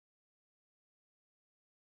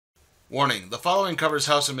Warning, the following covers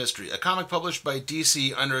House of Mystery, a comic published by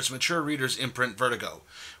DC under its mature readers' imprint Vertigo.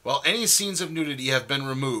 While any scenes of nudity have been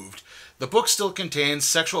removed, the book still contains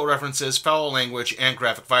sexual references, foul language, and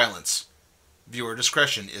graphic violence. Viewer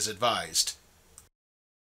discretion is advised.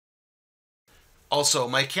 Also,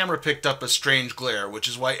 my camera picked up a strange glare, which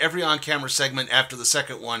is why every on-camera segment after the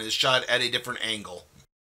second one is shot at a different angle.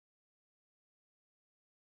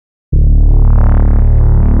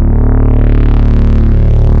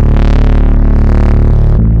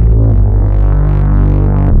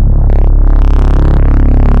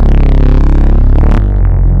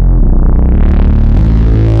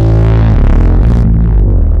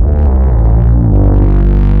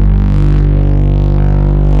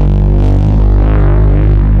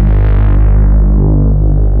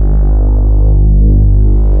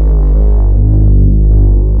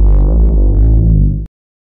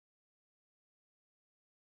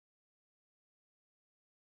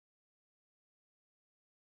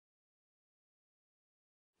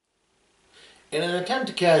 In an attempt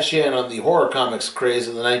to cash in on the horror comics craze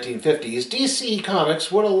of the 1950s, DC Comics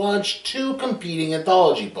would have launched two competing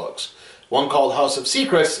anthology books, one called House of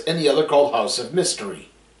Secrets and the other called House of Mystery.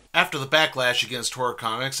 After the backlash against horror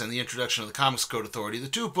comics and the introduction of the Comics Code Authority, the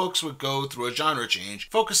two books would go through a genre change,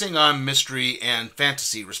 focusing on mystery and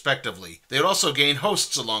fantasy, respectively. They would also gain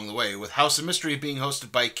hosts along the way, with House of Mystery being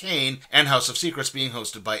hosted by Kane and House of Secrets being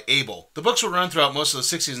hosted by Abel. The books would run throughout most of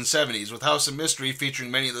the 60s and 70s, with House of Mystery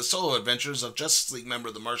featuring many of the solo adventures of Justice League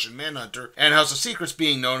member the Martian Manhunter, and House of Secrets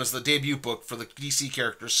being known as the debut book for the DC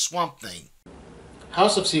character Swamp Thing.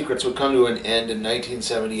 House of Secrets would come to an end in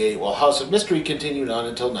 1978, while House of Mystery continued on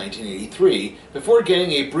until 1983, before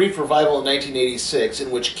getting a brief revival in 1986 in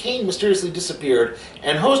which Kane mysteriously disappeared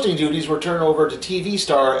and hosting duties were turned over to TV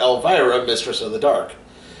star Elvira, Mistress of the Dark.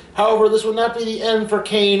 However, this would not be the end for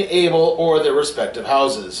Kane, Abel, or their respective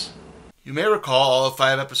houses. You may recall all of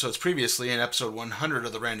 5 episodes previously in episode 100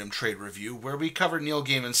 of the Random Trade Review, where we covered Neil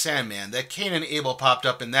Gaiman's Sandman, that Kane and Abel popped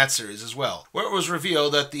up in that series as well, where it was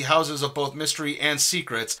revealed that the houses of both Mystery and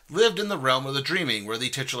Secrets lived in the realm of the dreaming, where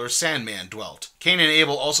the titular Sandman dwelt. Kane and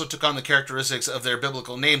Abel also took on the characteristics of their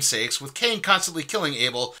biblical namesakes, with Kane constantly killing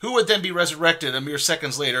Abel, who would then be resurrected a mere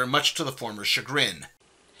seconds later, much to the former's chagrin.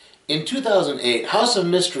 In 2008, House of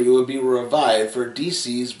Mystery would be revived for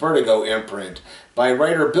DC's Vertigo imprint by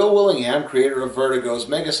writer Bill Willingham, creator of Vertigo's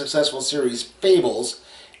mega-successful series Fables,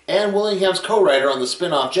 and Willingham's co-writer on the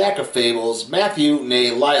spin-off Jack of Fables, Matthew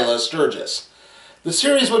 "Nay Lila" Sturgis. The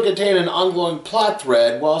series would contain an ongoing plot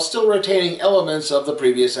thread while still retaining elements of the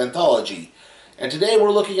previous anthology. And today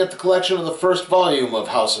we're looking at the collection of the first volume of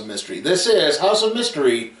House of Mystery. This is House of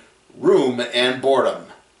Mystery, Room and Boredom.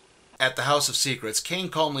 At the House of Secrets, Kane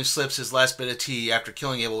calmly slips his last bit of tea after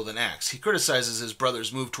killing Abel with an axe. He criticizes his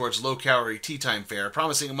brother's move towards low-calorie tea time fare,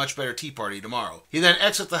 promising a much better tea party tomorrow. He then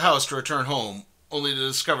exits the house to return home, only to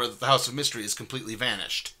discover that the House of Mystery has completely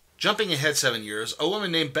vanished. Jumping ahead 7 years, a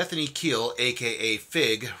woman named Bethany Keel, aka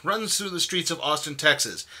Fig, runs through the streets of Austin,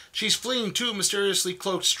 Texas. She's fleeing two mysteriously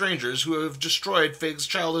cloaked strangers who have destroyed Fig's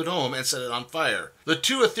childhood home and set it on fire. The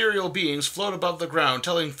two ethereal beings float above the ground,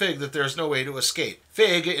 telling Fig that there is no way to escape.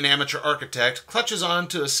 Fig, an amateur architect, clutches on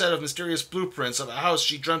to a set of mysterious blueprints of a house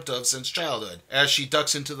she dreamt of since childhood, as she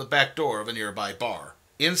ducks into the back door of a nearby bar.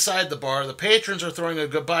 Inside the bar, the patrons are throwing a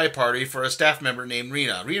goodbye party for a staff member named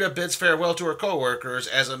Rena. Rita bids farewell to her co-workers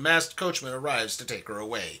as a masked coachman arrives to take her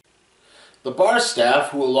away. The bar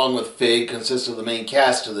staff, who along with Fig consists of the main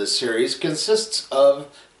cast of this series, consists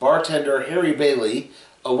of bartender Harry Bailey,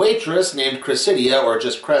 a waitress named Cressidia, or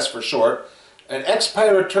just Cress for short, an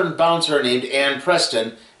ex-pirate turned bouncer named Ann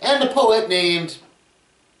Preston, and a poet named,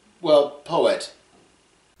 well, Poet.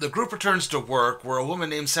 The group returns to work, where a woman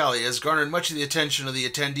named Sally has garnered much of the attention of the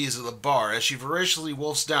attendees of the bar as she voraciously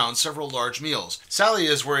wolfs down several large meals. Sally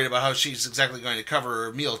is worried about how she's exactly going to cover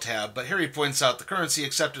her meal tab, but Harry points out the currency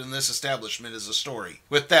accepted in this establishment is a story.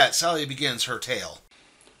 With that, Sally begins her tale.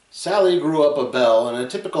 Sally grew up a belle in a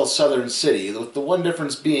typical southern city, with the one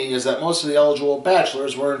difference being is that most of the eligible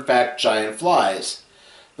bachelors were in fact giant flies.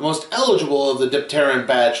 The most eligible of the Dipteran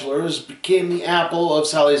bachelors became the apple of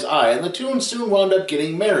Sally's eye, and the two soon wound up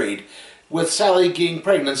getting married, with Sally getting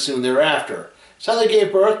pregnant soon thereafter. Sally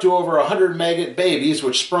gave birth to over 100 maggot babies,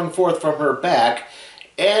 which sprung forth from her back,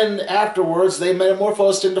 and afterwards they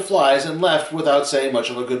metamorphosed into flies and left without saying much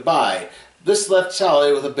of a goodbye. This left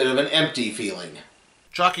Sally with a bit of an empty feeling.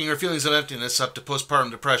 Chalking her feelings of emptiness up to postpartum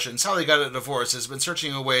depression, Sally got a divorce and has been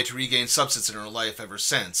searching a way to regain substance in her life ever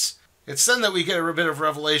since. It's then that we get a bit of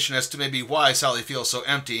revelation as to maybe why Sally feels so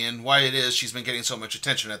empty and why it is she's been getting so much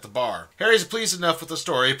attention at the bar. Harry's pleased enough with the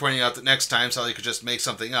story, pointing out that next time Sally could just make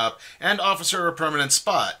something up and offers her a permanent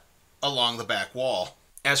spot. along the back wall.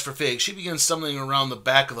 As for Fig, she begins stumbling around the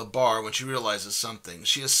back of the bar when she realizes something.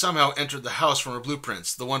 She has somehow entered the house from her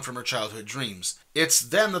blueprints, the one from her childhood dreams. It's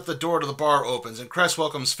then that the door to the bar opens and Cress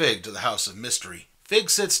welcomes Fig to the House of Mystery. Fig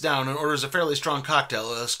sits down and orders a fairly strong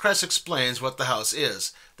cocktail as Cress explains what the house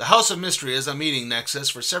is. The House of Mystery is a meeting nexus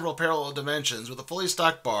for several parallel dimensions with a fully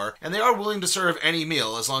stocked bar, and they are willing to serve any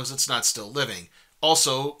meal as long as it's not still living.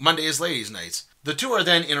 Also, Monday is ladies' nights. The two are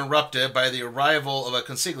then interrupted by the arrival of a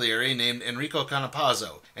consigliere named Enrico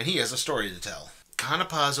Canapazzo, and he has a story to tell.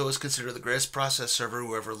 Canapazzo is considered the greatest process server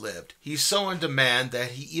who ever lived. He's so in demand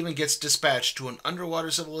that he even gets dispatched to an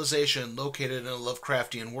underwater civilization located in a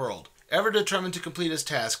Lovecraftian world. Ever determined to complete his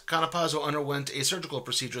task, Canapazzo underwent a surgical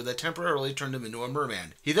procedure that temporarily turned him into a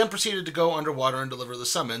merman. He then proceeded to go underwater and deliver the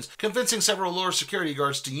summons, convincing several lower security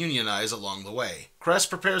guards to unionize along the way. Cress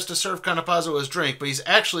prepares to serve Canapazzo his drink, but he's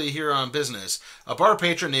actually here on business. A bar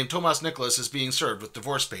patron named Tomas Nicholas is being served with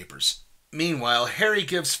divorce papers. Meanwhile, Harry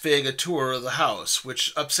gives Fig a tour of the house,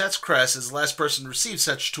 which upsets Cress as the last person to receive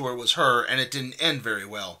such tour was her, and it didn't end very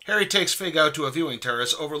well. Harry takes Fig out to a viewing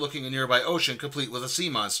terrace overlooking a nearby ocean complete with a sea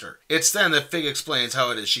monster. It's then that Fig explains how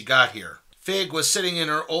it is she got here. Fig was sitting in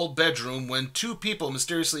her old bedroom when two people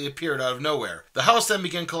mysteriously appeared out of nowhere. The house then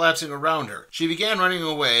began collapsing around her. She began running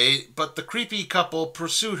away, but the creepy couple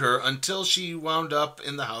pursued her until she wound up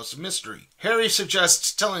in the House of Mystery. Harry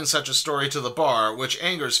suggests telling such a story to the bar, which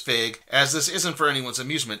angers Fig, as this isn't for anyone's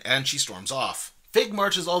amusement, and she storms off. Fig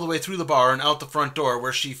marches all the way through the bar and out the front door,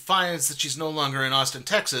 where she finds that she's no longer in Austin,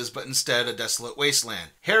 Texas, but instead a desolate wasteland.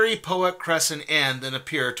 Harry, Poet, Cress, and Anne then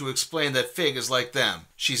appear to explain that Fig is like them.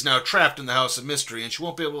 She's now trapped in the House of Mystery, and she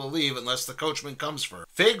won't be able to leave unless the coachman comes for her.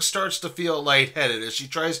 Fig starts to feel lightheaded as she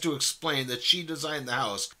tries to explain that she designed the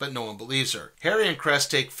house, but no one believes her. Harry and Cress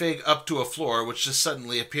take Fig up to a floor which just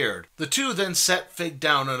suddenly appeared. The two then set Fig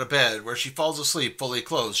down on a bed, where she falls asleep fully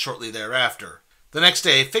clothed shortly thereafter. The next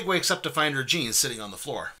day, Fig wakes up to find her jeans sitting on the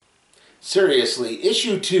floor. Seriously,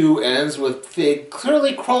 issue 2 ends with Fig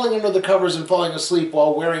clearly crawling under the covers and falling asleep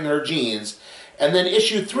while wearing her jeans, and then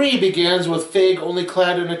issue 3 begins with Fig only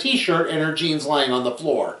clad in a t-shirt and her jeans lying on the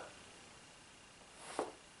floor.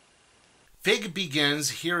 Fig begins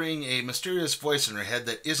hearing a mysterious voice in her head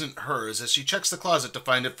that isn't hers as she checks the closet to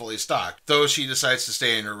find it fully stocked, though she decides to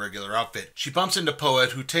stay in her regular outfit. She bumps into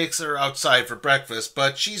Poet, who takes her outside for breakfast,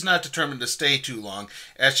 but she's not determined to stay too long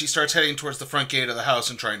as she starts heading towards the front gate of the house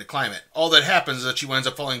and trying to climb it. All that happens is that she winds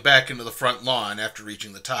up falling back into the front lawn after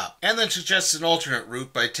reaching the top, and then suggests an alternate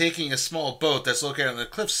route by taking a small boat that's located on the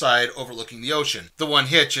cliffside overlooking the ocean. The one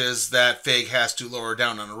hitch is that Fig has to lower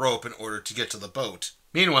down on a rope in order to get to the boat.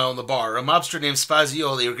 Meanwhile, in the bar, a mobster named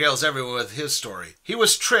Spazioli regales everyone with his story. He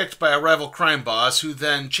was tricked by a rival crime boss who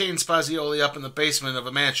then chained Spazioli up in the basement of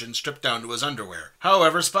a mansion stripped down to his underwear.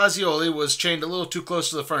 However, Spazioli was chained a little too close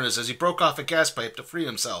to the furnace as he broke off a gas pipe to free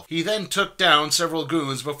himself. He then took down several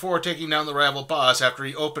goons before taking down the rival boss after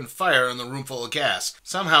he opened fire in the room full of gas.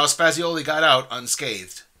 Somehow, Spazioli got out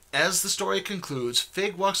unscathed. As the story concludes,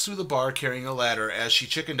 Fig walks through the bar carrying a ladder as she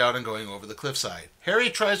chickened out and going over the cliffside. Harry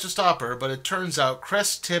tries to stop her, but it turns out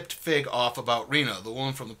Cress tipped Fig off about Rena, the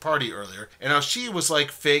woman from the party earlier, and how she was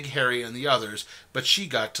like Fig, Harry, and the others, but she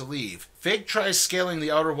got to leave. Fig tries scaling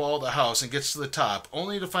the outer wall of the house and gets to the top,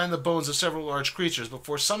 only to find the bones of several large creatures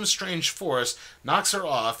before some strange force knocks her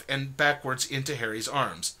off and backwards into Harry's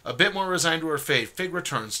arms. A bit more resigned to her fate, Fig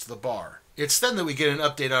returns to the bar. It's then that we get an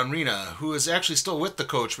update on Rena, who is actually still with the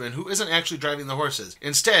coachman, who isn't actually driving the horses.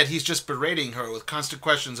 Instead, he's just berating her with constant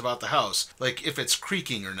questions about the house, like if it's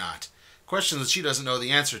creaking or not. Questions that she doesn't know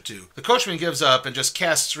the answer to. The coachman gives up and just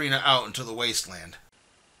casts Rena out into the wasteland.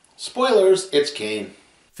 Spoilers, it's Kane.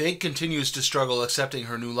 Fig continues to struggle accepting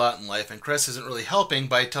her new lot in life, and Cress isn't really helping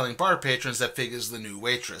by telling bar patrons that Fig is the new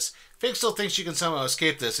waitress. Fig still thinks she can somehow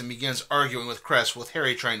escape this and begins arguing with Cress, with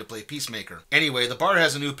Harry trying to play peacemaker. Anyway, the bar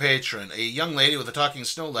has a new patron, a young lady with a talking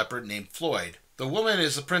snow leopard named Floyd. The woman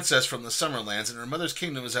is a princess from the Summerlands, and her mother's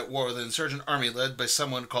kingdom is at war with an insurgent army led by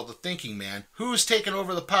someone called the Thinking Man, who's taken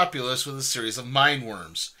over the populace with a series of mind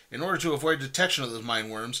worms. In order to avoid detection of those mind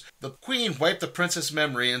worms, the queen wiped the princess'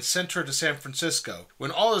 memory and sent her to San Francisco.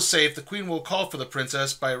 When all is safe, the queen will call for the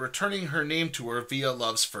princess by returning her name to her via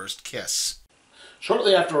love's first kiss.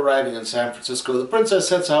 Shortly after arriving in San Francisco, the princess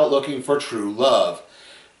sets out looking for true love.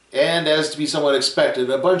 And as to be somewhat expected,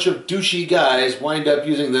 a bunch of douchey guys wind up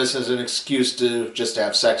using this as an excuse to just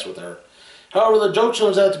have sex with her. However, the joke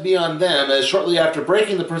turns out to be on them, as shortly after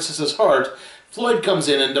breaking the princess's heart, Floyd comes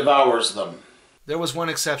in and devours them. There was one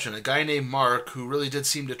exception, a guy named Mark, who really did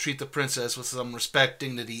seem to treat the princess with some respect,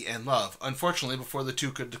 dignity, and love. Unfortunately, before the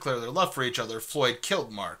two could declare their love for each other, Floyd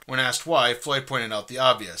killed Mark. When asked why, Floyd pointed out the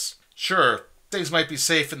obvious. Sure, Things might be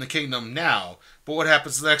safe in the kingdom now, but what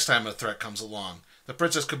happens the next time a threat comes along? The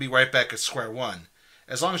princess could be right back at square one.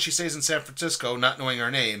 As long as she stays in San Francisco, not knowing her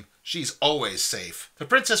name, she's always safe. The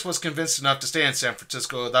princess was convinced enough to stay in San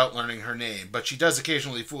Francisco without learning her name, but she does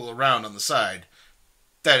occasionally fool around on the side.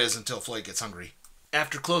 That is until Floyd gets hungry.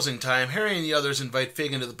 After closing time, Harry and the others invite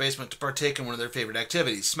Fig into the basement to partake in one of their favorite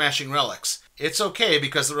activities, smashing relics. It's okay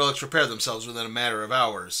because the relics repair themselves within a matter of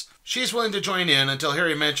hours. She's willing to join in until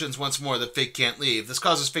Harry mentions once more that Fig can't leave. This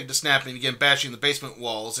causes Fig to snap and begin bashing the basement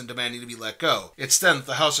walls and demanding to be let go. It's then that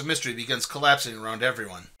the House of Mystery begins collapsing around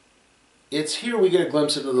everyone. It's here we get a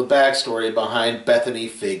glimpse into the backstory behind Bethany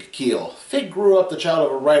Fig Keel. Fig grew up the child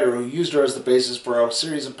of a writer who used her as the basis for a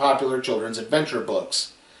series of popular children's adventure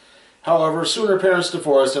books. However, soon her parents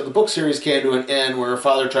divorced and the book series came to an end when her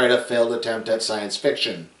father tried a failed attempt at science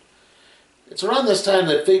fiction. It's around this time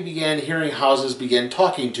that Fig began hearing houses begin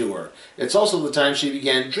talking to her. It's also the time she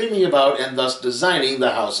began dreaming about and thus designing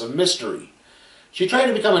the House of Mystery. She tried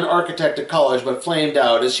to become an architect at college but flamed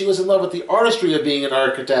out as she was in love with the artistry of being an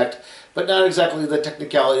architect, but not exactly the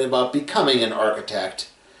technicality about becoming an architect.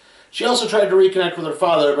 She also tried to reconnect with her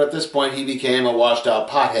father, but at this point he became a washed-out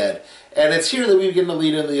pothead. And it's here that we begin to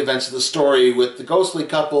lead into the events of the story with the ghostly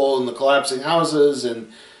couple and the collapsing houses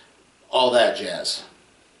and all that jazz.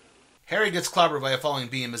 Harry gets clobbered by a falling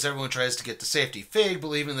beam as everyone tries to get to safety. Fig,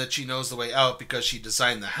 believing that she knows the way out because she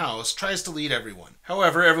designed the house, tries to lead everyone.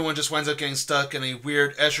 However, everyone just winds up getting stuck in a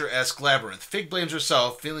weird Escher-esque labyrinth. Fig blames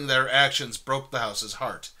herself, feeling that her actions broke the house's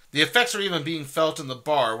heart. The effects are even being felt in the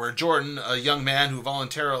bar, where Jordan, a young man who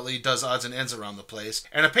voluntarily does odds and ends around the place,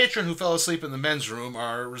 and a patron who fell asleep in the men's room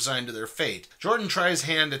are resigned to their fate. Jordan tries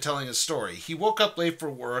hand at telling his story. He woke up late for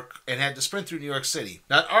work and had to sprint through New York City.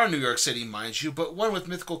 Not our New York City, mind you, but one with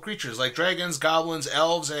mythical creatures like dragons, goblins,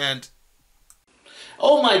 elves, and...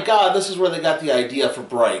 Oh my god, this is where they got the idea for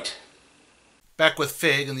Bright. Back with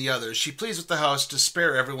Fig and the others, she pleads with the house to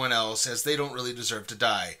spare everyone else as they don't really deserve to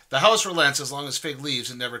die. The house relents as long as Fig leaves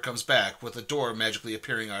and never comes back, with a door magically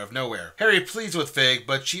appearing out of nowhere. Harry pleads with Fig,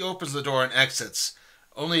 but she opens the door and exits,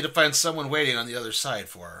 only to find someone waiting on the other side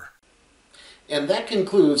for her. And that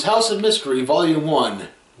concludes House of Mystery Volume 1,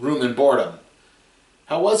 Room and Boredom.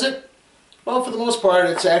 How was it? Well, for the most part,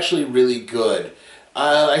 it's actually really good.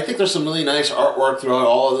 I think there's some really nice artwork throughout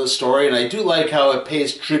all of this story, and I do like how it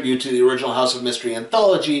pays tribute to the original House of Mystery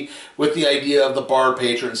anthology with the idea of the bar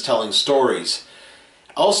patrons telling stories.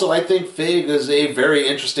 Also, I think Fig is a very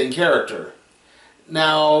interesting character.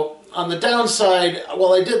 Now, on the downside,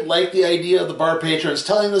 while I did like the idea of the bar patrons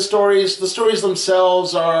telling the stories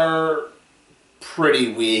themselves are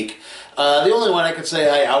pretty weak. The only one I could say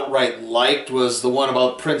I outright liked was the one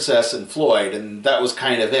about Princess and Floyd, and that was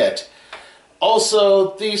kind of it.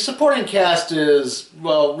 Also, the supporting cast is,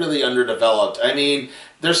 well, really underdeveloped. I mean,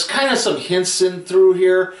 there's kind of some hints in through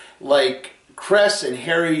here, like Cress and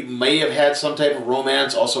Harry may have had some type of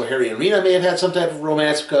romance. Also, Harry and Rena may have had some type of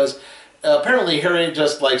romance because apparently Harry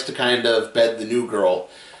just likes to kind of bed the new girl.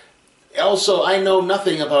 Also, I know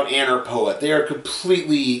nothing about Anne or Poet. They are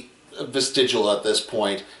completely vestigial at this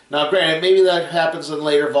point. Now, granted, maybe that happens in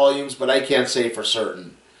later volumes, but I can't say for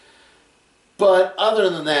certain. But other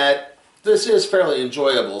than that, this is fairly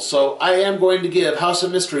enjoyable, so I am going to give House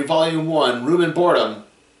of Mystery Volume 1, Room and Boredom,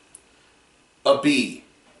 a B.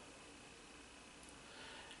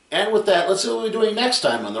 And with that, let's see what we're doing next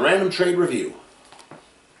time on the Random Trade Review.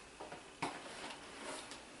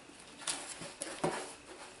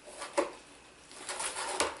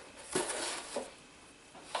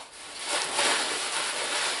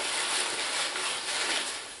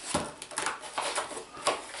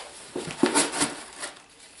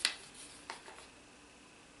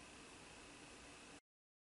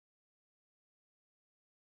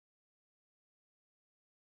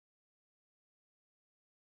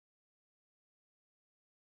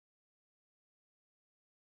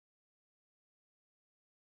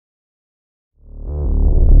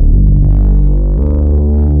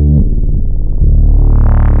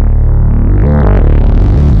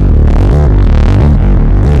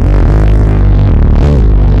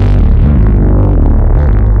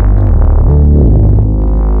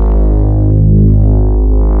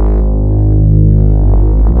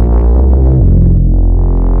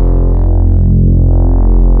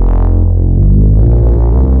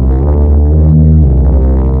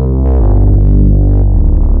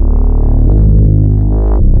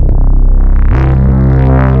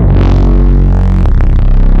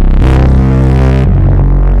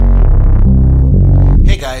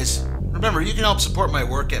 Remember, you can help support my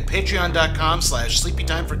work at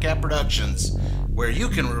patreon.com/sleepytimeforcatproductions, where you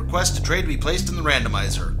can request a trade to be placed in the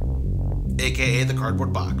randomizer, aka the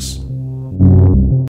cardboard box.